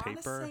I wanna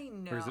paper, say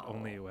or is it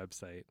only a no.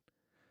 website?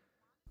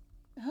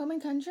 Home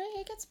and Country,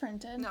 it gets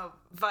printed. No,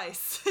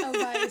 Vice. Oh,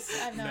 Vice.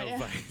 I have no, No idea.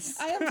 Vice.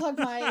 I unplugged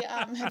my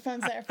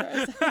headphones there for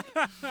a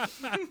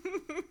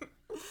second.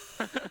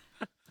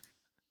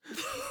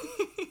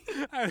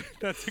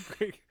 That's a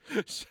great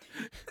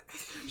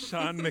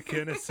Sean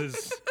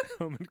McInnes's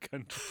Home and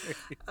Country.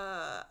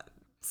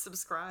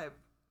 Subscribe.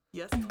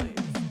 Yes, please.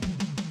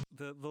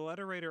 The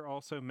letter writer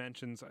also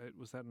mentions,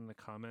 was that in the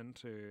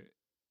comment or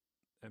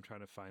I'm trying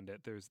to find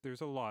it.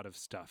 There's a lot of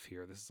stuff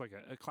here. This is like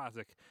a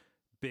classic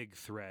big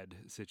thread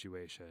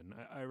situation.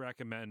 I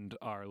recommend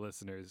our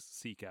listeners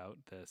seek out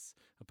this.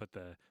 I'll put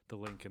the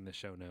link in the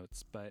show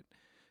notes. But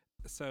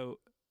so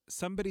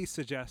somebody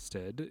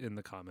suggested in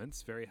the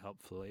comments, very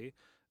helpfully,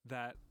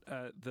 that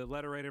the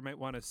letter writer might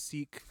want to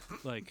seek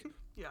like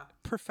Yeah.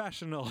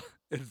 professional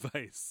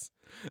advice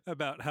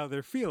about how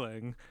they're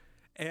feeling.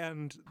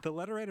 And the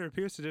letter writer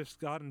appears to just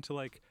got into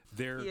like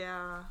their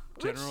Yeah.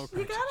 general Which,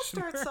 you gotta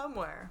start practitioner.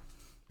 somewhere.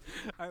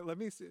 Let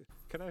me see.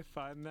 Can I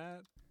find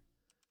that?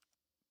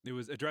 It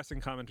was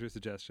addressing commentary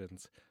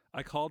suggestions.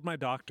 I called my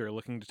doctor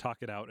looking to talk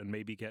it out and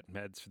maybe get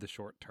meds for the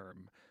short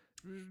term.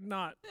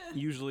 Not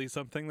usually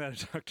something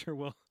that a doctor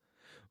will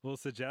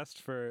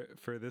suggest for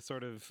this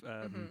sort of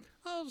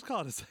I'll just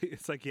call it a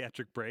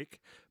psychiatric break.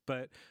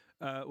 But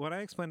when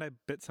I explained I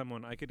bit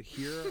someone, I could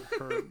hear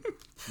her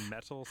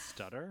metal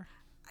stutter.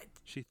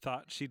 She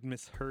thought she'd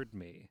misheard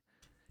me.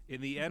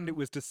 In the end, it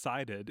was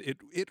decided.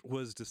 It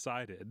was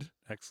decided.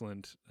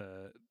 Excellent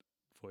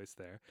voice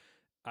there.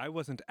 I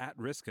wasn't at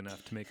risk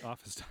enough to make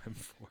office time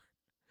for.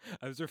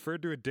 I was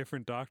referred to a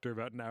different doctor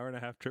about an hour and a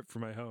half trip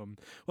from my home.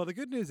 Well, the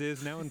good news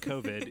is now in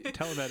COVID,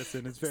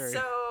 telemedicine is very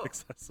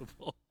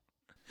accessible.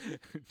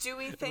 Do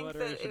we think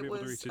that it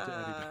was?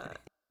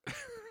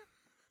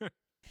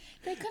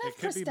 They could have It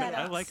could be prosthetics.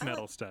 I like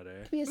metal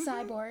stutter. Be a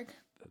cyborg.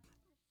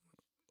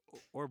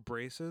 Or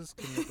braces.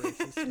 Can your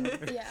braces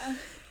stutter? Yeah.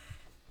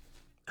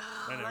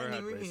 I never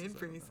had braces.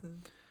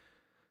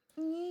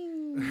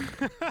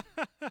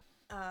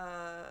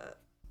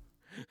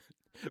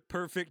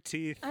 Perfect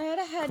teeth. I had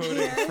a head Quoting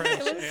here.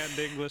 French It was- and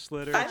English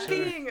literature. I'm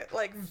being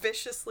like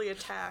viciously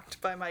attacked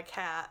by my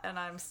cat, and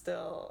I'm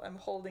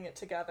holding it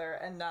together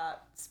and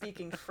not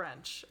speaking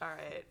French. All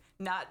right,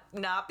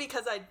 not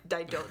because I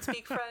don't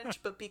speak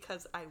French, but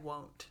because I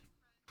won't.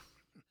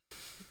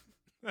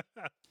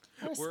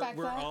 Respect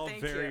we're that. all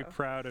Thank very you.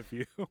 proud of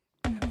you.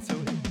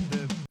 So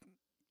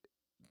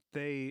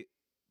they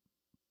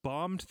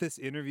bombed this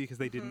interview because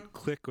they didn't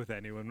click with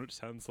anyone, which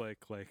sounds like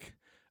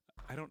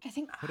I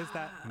think what does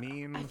that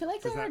mean? I feel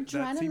like Does their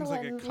that seems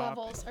like a adrenaline cop-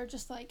 levels are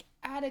just like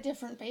at a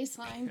different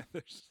baseline.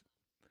 There's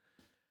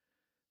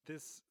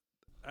this.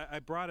 I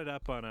brought it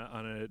up on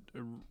a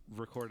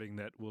recording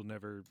that we'll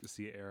never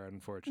see air,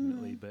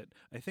 unfortunately. But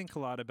I think a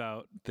lot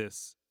about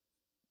this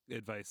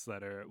advice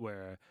letter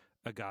where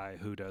a guy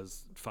who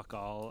does fuck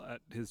all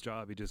at his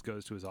job, he just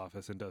goes to his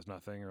office and does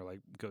nothing, or like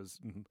goes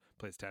and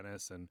plays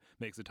tennis and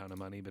makes a ton of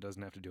money but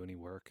doesn't have to do any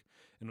work,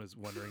 and was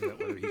wondering that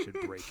whether he should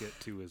break it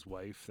to his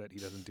wife that he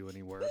doesn't do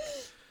any work.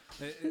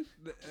 It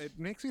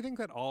makes me think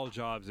that all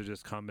jobs are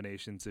just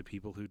combinations of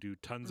people who do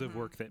tons of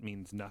work that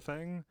means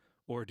nothing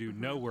or do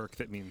no work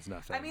that means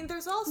nothing. I mean,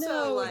 there's also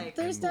No, like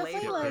there's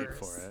definitely laborers. like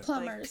for it.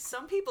 plumbers. Like,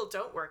 some people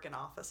don't work in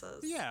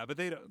offices. Yeah, but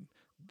they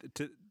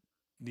don't.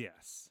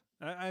 Yes.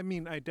 I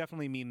mean, I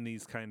definitely mean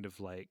these kind of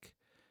like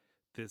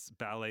this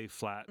ballet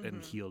flat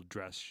and heeled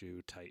dress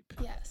shoe type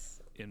Yes.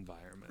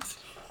 environment.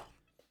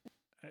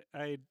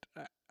 I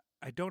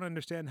don't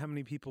understand how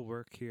many people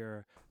work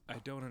here. I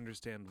don't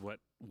understand what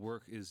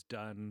work is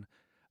done.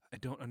 I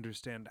don't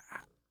understand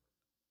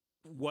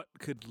what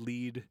could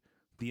lead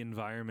the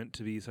environment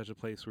to be such a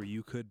place where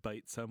you could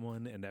bite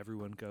someone and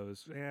everyone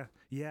goes,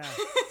 yeah,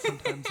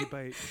 sometimes you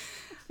bite.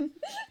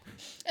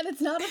 And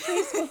it's not a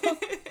preschool.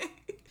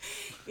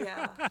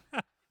 Yeah.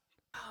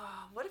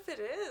 What if it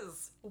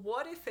is?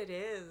 What if it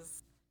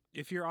is?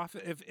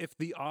 If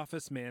the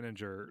office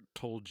manager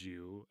told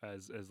you,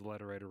 as the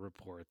letter writer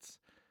reports,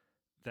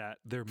 that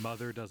their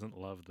mother doesn't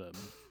love them,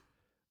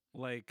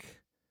 like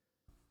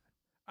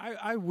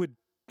I would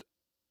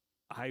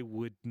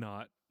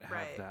not have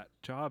Right. that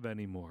job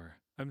anymore.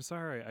 I'm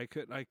sorry.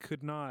 I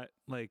could not,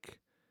 like,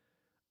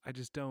 I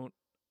just don't,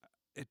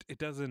 it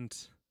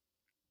doesn't,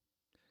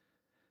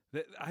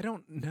 I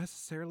don't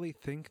necessarily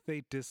think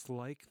they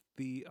dislike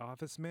the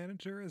office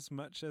manager as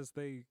much as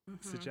they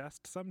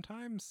suggest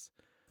sometimes.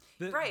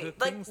 Right.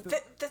 The Like, things the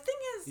that- thing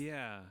is,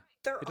 yeah.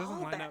 they're It doesn't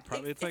all line bad. up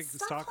properly. It's like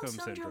Stockholm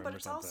syndrome but or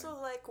it's something.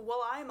 also like,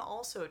 well, I'm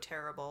also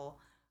terrible.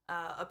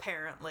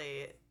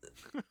 Apparently,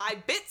 I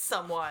bit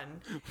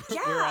someone. Yeah,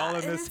 We're all in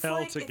and this it's hell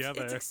like,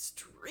 together. It's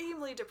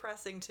extremely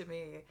depressing to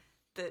me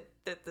that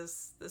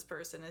this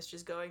person is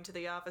just going to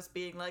the office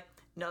being like,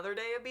 another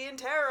day of being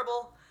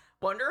terrible.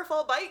 Wonder if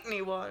I'll bite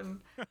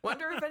anyone.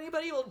 Wonder if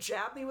anybody will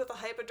jab me with a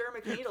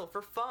hypodermic needle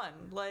for fun.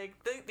 Like,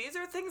 these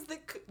are things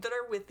that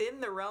are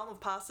within the realm of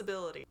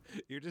possibility.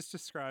 You're just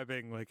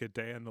describing like a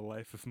day in the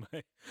life of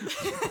my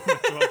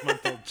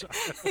 12-month-old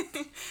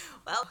child.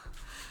 Well,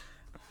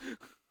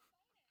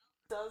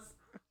 does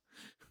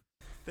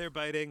They're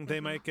biting. They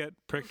might get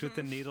pricked with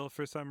the needle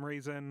for some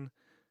reason.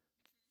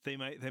 They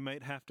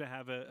might have to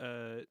have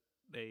a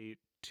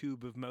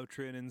tube of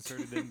Motrin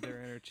inserted in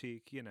their inner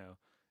cheek. You know,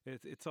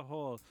 it's a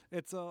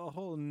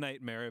whole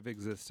nightmare of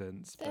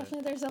existence. but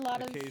Definitely, there's a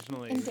lot of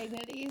occasionally-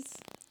 indignities.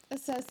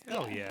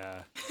 Oh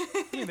yeah.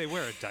 I mean, they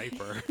wear a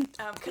diaper.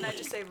 Can I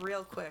just say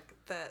real quick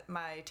that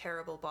my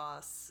terrible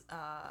boss,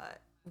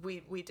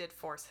 we did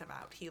force him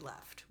out. He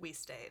left. We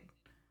stayed.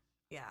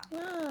 Yeah.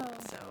 Wow.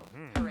 So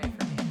hooray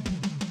for me.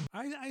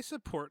 I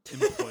support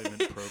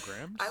employment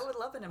programs. I would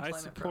love an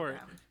employment support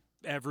program.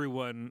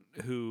 everyone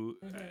who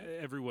Mm-hmm.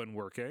 everyone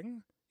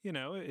working,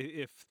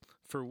 if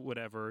for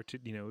whatever,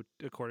 to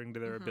according to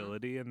their Mm-hmm.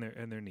 ability and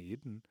their need,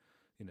 and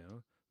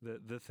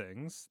the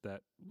things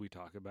that we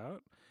talk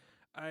about.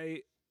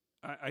 I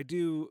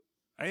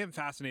am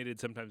fascinated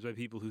sometimes by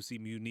people who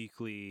seem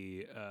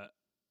uniquely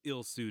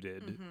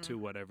ill-suited Mm-hmm. to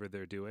whatever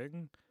they're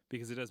doing,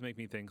 because it does make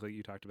me think, like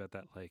you talked about,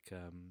 that like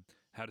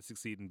how to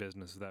succeed in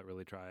business without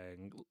really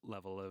trying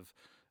level of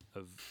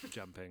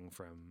jumping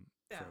from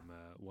Yeah.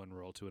 one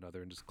role to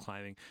another, and just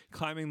climbing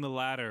the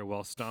ladder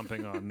while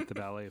stomping on the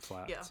ballet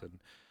flats. Yeah. And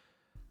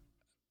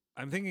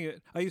I'm thinking,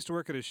 I used to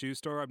work at a shoe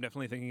store. I'm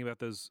definitely thinking about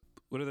those.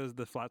 What are those?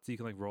 The flats that you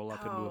can like roll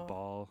up into a Oh,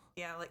 ball.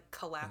 Yeah, like I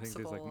collapsible. think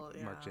there's like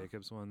Marc yeah.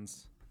 Jacobs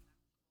ones.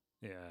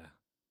 Yeah,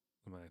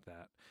 something like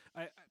that.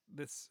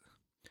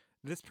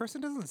 This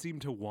person doesn't seem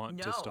to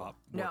want to stop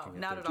No, working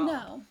not at at their all.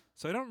 job. No.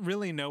 So I don't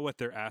really know what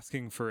they're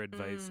asking for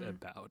advice Mm.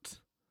 about.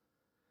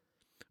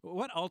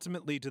 What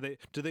ultimately do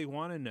they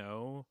want to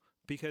know?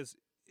 Because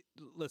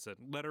listen,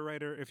 letter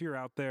writer, if you're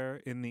out there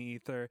in the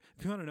ether,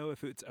 if you want to know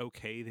if it's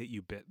okay that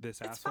you bit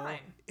this It's asshole,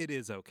 fine. it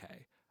is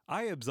okay.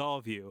 I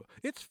absolve you.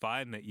 It's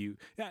fine that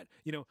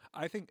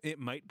I think it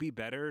might be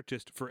better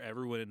just for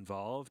everyone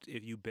involved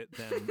if you bit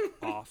them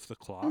off the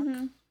clock.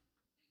 Mm-hmm.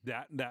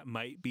 That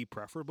might be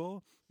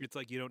preferable. It's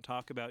like you don't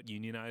talk about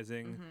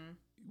unionizing Mm-hmm.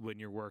 when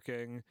you're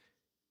working.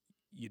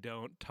 You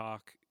don't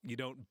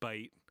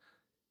bite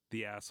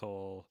the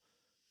asshole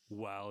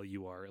while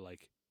you are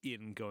like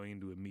going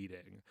into a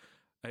meeting.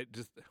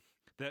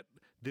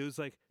 Those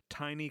like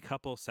tiny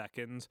couple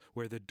seconds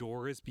where the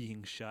door is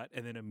being shut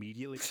and then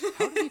immediately,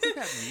 how do you think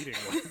that meeting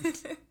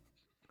went?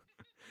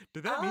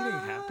 Did that meeting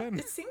happen?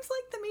 It seems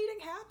like the meeting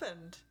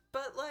happened,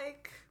 but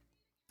like,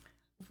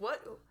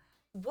 what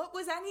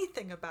was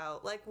anything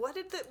about? Like, what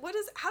does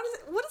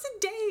a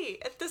day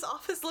at this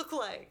office look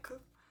like?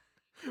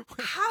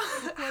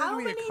 How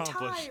we many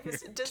accomplish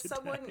times here does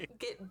someone today?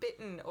 get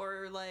bitten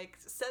or like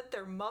said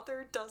their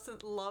mother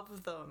doesn't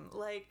love them?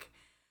 Like,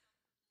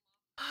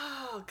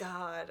 oh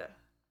God,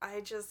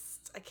 I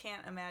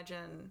can't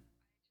imagine.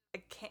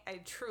 I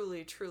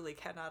truly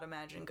cannot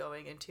imagine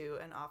going into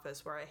an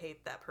office where I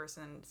hate that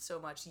person so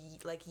much,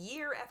 like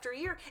year after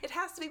year. It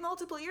has to be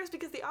multiple years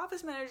because the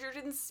office manager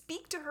didn't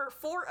speak to her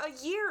for a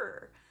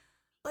year.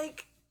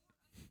 Like,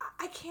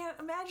 I can't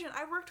imagine.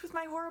 I worked with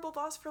my horrible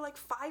boss for like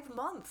 5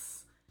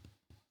 months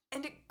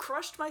and it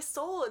crushed my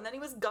soul, and then he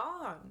was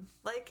gone.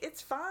 Like,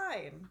 it's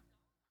fine.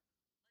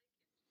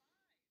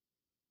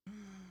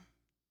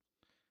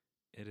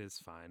 It is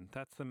fine.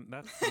 That's the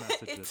message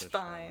of It's this show.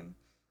 fine.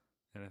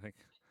 And I think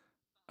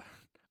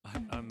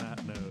on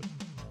that note,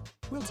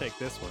 We'll Take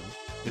This One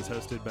is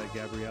hosted by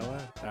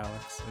Gabriella,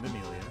 Alex, and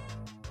Amelia,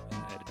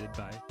 and edited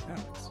by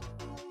Alex.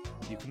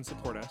 You can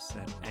support us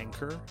at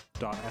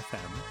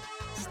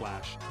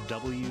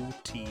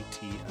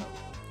anchor.fm/WTTO.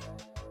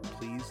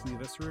 Please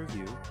leave us a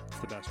review. It's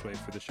the best way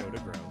for the show to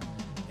grow.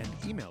 And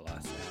email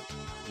us at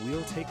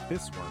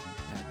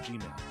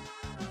we'lltakethisone@gmail.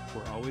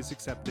 We're always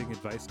accepting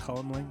advice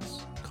column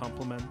links,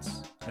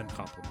 compliments, and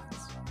compliments.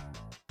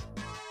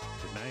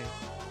 Good night.